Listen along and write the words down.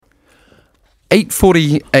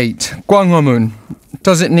8:48. Gwanghwamun.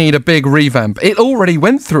 Does it need a big revamp? It already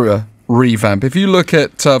went through a revamp. If you look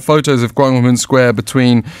at photos of Gwanghwamun Square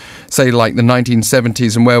between, say, like the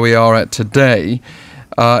 1970s and where we are at today,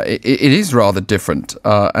 it is rather different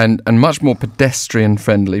and much more pedestrian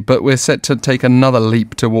friendly. But we're set to take another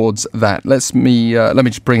leap towards that. Let me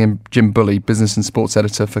just bring in Jim Bully, business and sports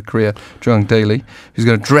editor for Korea JoongAng Daily, who's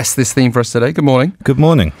going to address this theme for us today. Good morning. Good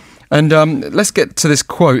morning. And let's get to this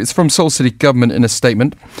quote. It's from Seoul City Government in a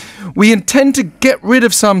statement. "We intend to get rid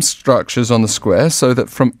of some structures on the square so that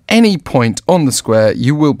from any point on the square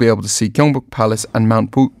you will be able to see Gyeongbok Palace and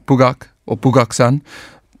Mount Bugak or Bugaksan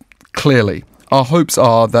clearly. Our hopes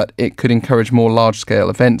are that it could encourage more large-scale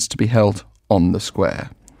events to be held on the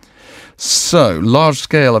square." So,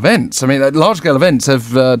 large-scale events. I mean, large-scale events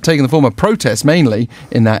have taken the form of protests mainly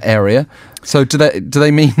in that area. So, do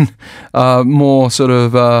they mean more sort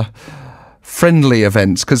of friendly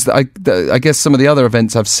events? Because I guess some of the other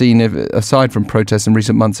events I've seen, aside from protests in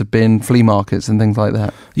recent months, have been flea markets and things like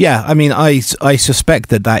that. Yeah, I mean, I suspect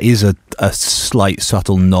that is a slight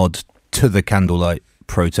subtle nod to the candlelight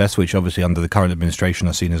protests, which obviously under the current administration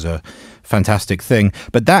are seen as a fantastic thing.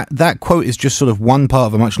 But that quote is just sort of one part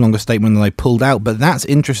of a much longer statement that I pulled out. But that's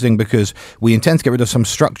interesting because we intend to get rid of some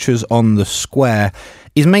structures on the square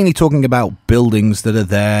is mainly talking about buildings that are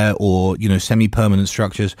there or, semi-permanent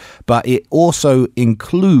structures. But it also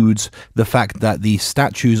includes the fact that the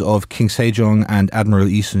statues of King Sejong and Admiral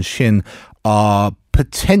Lee Sun-shin are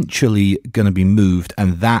potentially going to be moved.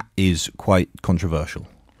 And that is quite controversial.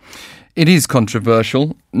 It is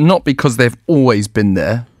controversial, not because they've always been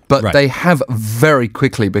there, but Right. they have very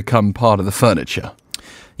quickly become part of the furniture.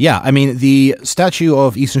 Yeah, I mean, the statue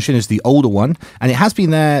of Lee Sun-shin is the older one, and it has been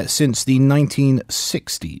there since the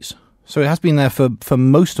 1960s. So it has been there for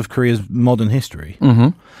most of Korea's modern history.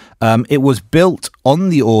 Mm-hmm. It was built on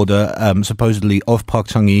the order, supposedly, of Park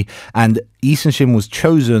Chung-hee, and Lee Sun-shin was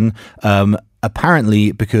chosen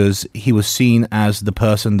apparently because he was seen as the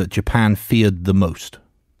person that Japan feared the most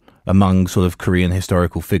among sort of Korean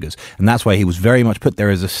historical figures. And that's why he was very much put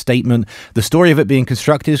there as a statement. The story of it being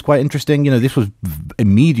constructed is quite interesting. This was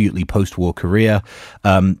immediately post-war Korea.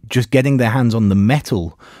 Just getting their hands on the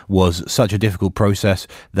metal was such a difficult process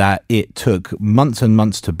that it took months and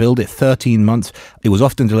months to build it, 13 months. It was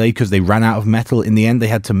often delayed because they ran out of metal. In the end, they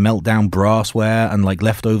had to melt down brassware and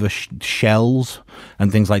leftover shells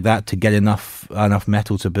and things like that to get enough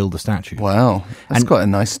metal to build the statue. Wow, that's quite a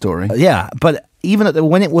nice story. Yeah, but even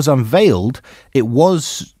when it was unveiled, it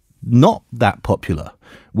was not that popular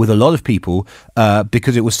with a lot of people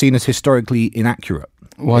because it was seen as historically inaccurate.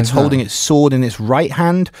 Why it's is that? holding its sword in its right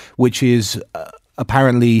hand, which is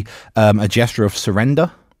apparently a gesture of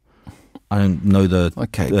surrender. I don't know the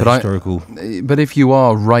historical... But if you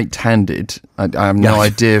are right-handed, I have no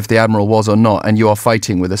idea if the Admiral was or not, and you are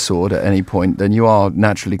fighting with a sword at any point, then you are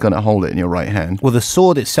naturally going to hold it in your right hand. Well, the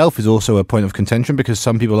sword itself is also a point of contention because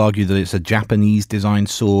some people argue that it's a Japanese-designed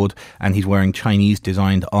sword and he's wearing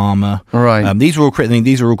Chinese-designed armor. Right. These are all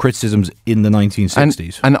criticisms in the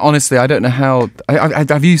 1960s. And honestly, I don't know how...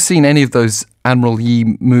 have you seen any of those Admiral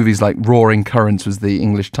Yi movies like Roaring Currents was the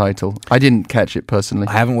English title? I didn't catch it personally.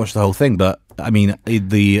 I haven't watched the whole thing, but I mean,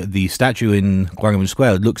 the statue in Gwanghwamun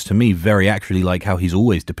Square looks to me very actually like how he's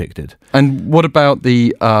always depicted. And what about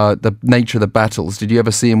the nature of the battles? Did you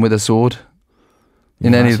ever see him with a sword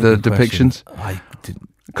in any of the depictions? I didn't.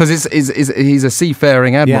 Because he's a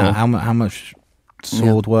seafaring admiral. Yeah, how much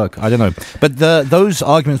sword work? I don't know. But those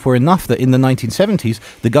arguments were enough that in the 1970s,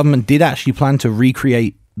 the government did actually plan to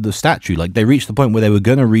recreate the statue. They reached the point where they were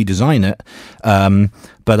going to redesign it,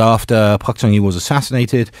 but after Park Chung-hee was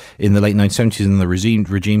assassinated in the late 1970s and the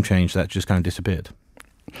regime change, that just kind of disappeared.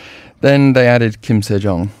 Then they added Kim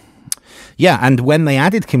Sejong. Yeah, and when they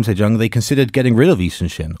added Kim Sejong, they considered getting rid of Lee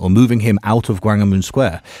Sun-shin or moving him out of Gwanghwamun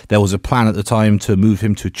Square. There was a plan at the time to move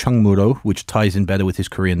him to Cheongmuro, which ties in better with his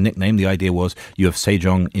Korean nickname. The idea was you have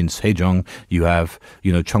Sejong in Sejong, you have,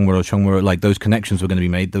 Cheongmuro, those connections were going to be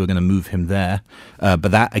made. They were going to move him there. But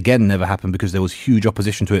that, again, never happened because there was huge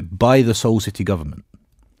opposition to it by the Seoul city government.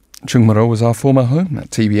 Cheongmuro was our former home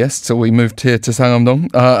at TBS till we moved here to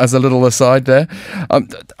Sangam-dong, as a little aside there.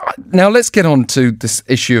 Now let's get on to this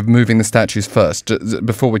issue of moving the statues first,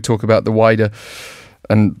 before we talk about the wider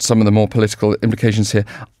and some of the more political implications here.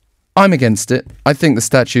 I'm against it. I think the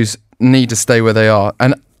statues need to stay where they are.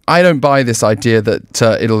 And I don't buy this idea that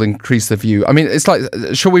it'll increase the view. I mean, it's like,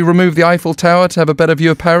 shall we remove the Eiffel Tower to have a better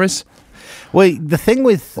view of Paris? Well, the thing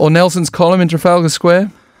with... Or Nelson's column in Trafalgar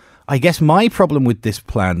Square? I guess my problem with this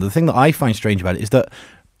plan, the thing that I find strange about it, is that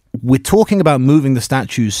we're talking about moving the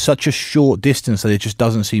statues such a short distance that it just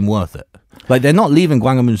doesn't seem worth it. Like, they're not leaving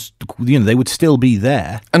Gwanghwamun's, they would still be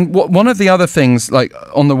there. And one of the other things, like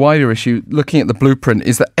on the wider issue, looking at the blueprint,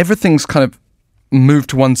 is that everything's kind of moved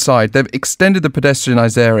to one side. They've extended the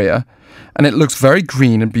pedestrianised area, and it looks very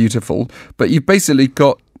green and beautiful, but you've basically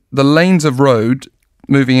got the lanes of road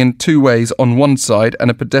moving in two ways on one side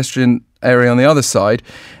and a pedestrian area on the other side,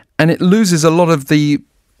 and it loses a lot of the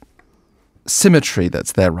symmetry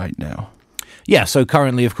that's there right now. Yeah, so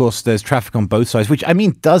currently, of course, there's traffic on both sides, which, I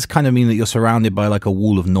mean, does kind of mean that you're surrounded by like a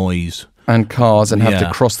wall of noise. And cars, and have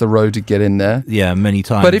to cross the road to get in there. Yeah, many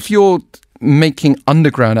times. But if you're making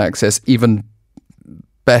underground access even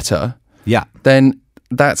better, then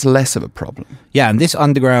that's less of a problem. Yeah, and this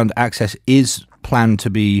underground access is planned to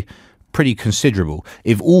be pretty considerable.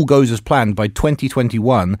 If all goes as planned, by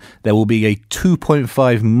 2021, there will be a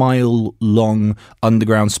 2.5 mile long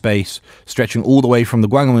underground space stretching all the way from the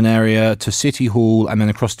Gwanghwamun area to City Hall and then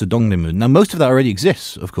across to Dongdaemun. Now, most of that already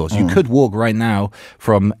exists, of course. You could walk right now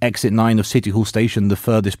from exit 9 of City Hall Station, the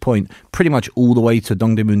furthest point, pretty much all the way to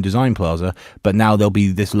Dongdaemun Design Plaza, but now there'll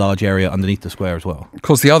be this large area underneath the square as well. Of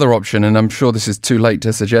course, the other option, and I'm sure this is too late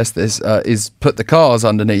to suggest this, is put the cars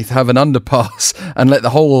underneath, have an underpass, and let the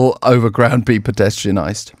whole overground be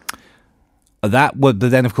pedestrianised. That would, but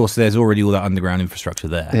then of course there's already all that underground infrastructure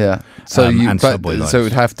there. Yeah, so subway lines. So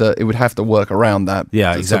it would have to work around that.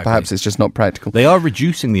 Yeah, so exactly. Perhaps it's just not practical. They are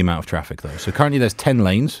reducing the amount of traffic though. So currently there's 10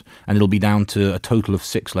 lanes, and it'll be down to a total of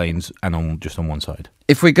 6 lanes, and just on one side.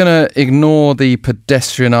 If we're going to ignore the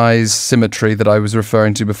pedestrianised symmetry that I was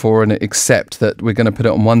referring to before and accept that we're going to put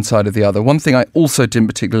it on one side or the other, one thing I also didn't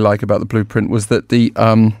particularly like about the blueprint was that the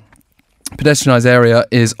pedestrianised area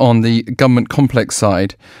is on the government complex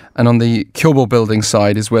side, and on the Kyobo building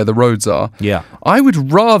side is where the roads are. Yeah. I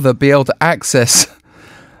would rather be able to access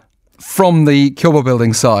from the Kyobo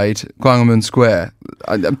building side, Gwanghwamun Square.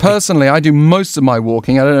 Personally, I do most of my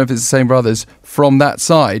walking, I don't know if it's the same for others, from that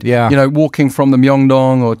side. Yeah. You know, walking from the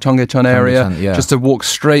Myeongdong or Cheonggyecheon area, yeah. just to walk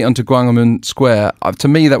straight onto Gwanghwamun Square. To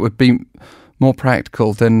me, that would be more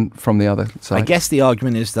practical than from the other side. I guess the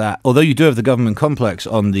argument is that although you do have the government complex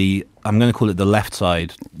on the, I'm going to call it the left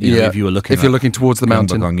side, if you're looking towards the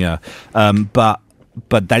mountain, but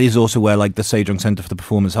that is also where like the Sejong Center for the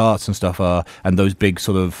Performance Arts and stuff are, and those big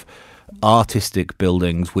sort of artistic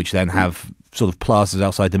buildings, which then have sort of plazas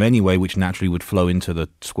outside them anyway, which naturally would flow into the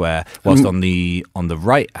square. Whilst on the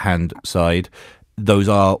right hand side, those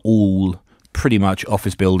are all pretty much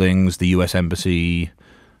office buildings, the US Embassy.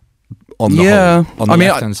 On the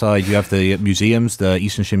left-hand side, you have the museums, the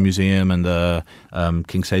Eastern Shin Museum and the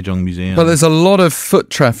King Sejong Museum. But there's a lot of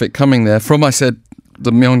foot traffic coming there from, I said,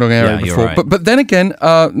 the Myeongdong area before. Right. But then again,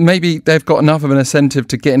 maybe they've got enough of an incentive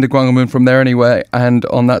to get into Gwanghwamun from there anyway, and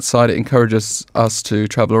on that side it encourages us to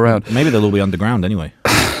travel around. Maybe they'll all be underground anyway.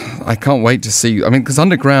 I can't wait to see. I mean, because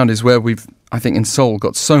underground is where we've, I think, in Seoul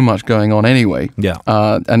got so much going on anyway. Yeah.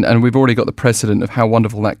 And we've already got the precedent of how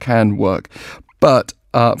wonderful that can work. But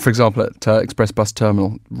for example, at Express Bus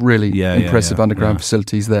Terminal, really impressive underground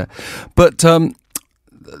facilities there. But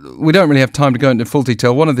we don't really have time to go into full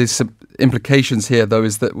detail. One of the implications here, though,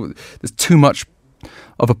 is that there's too much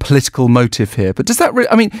of a political motive here. But does that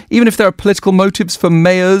I mean, even if there are political motives for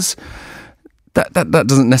mayors, that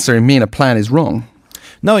doesn't necessarily mean a plan is wrong.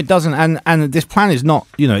 No, it doesn't. And this plan is not,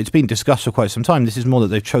 it's been discussed for quite some time. This is more that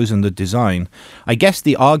they've chosen the design. I guess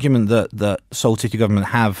the argument that Seoul City government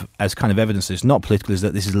have as kind of evidence that it's not political is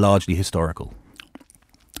that this is largely historical.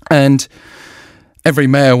 And every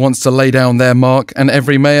mayor wants to lay down their mark, and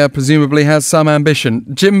every mayor presumably has some ambition.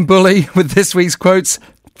 Jim Bully with this week's quotes.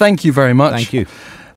 Thank you very much. Thank you.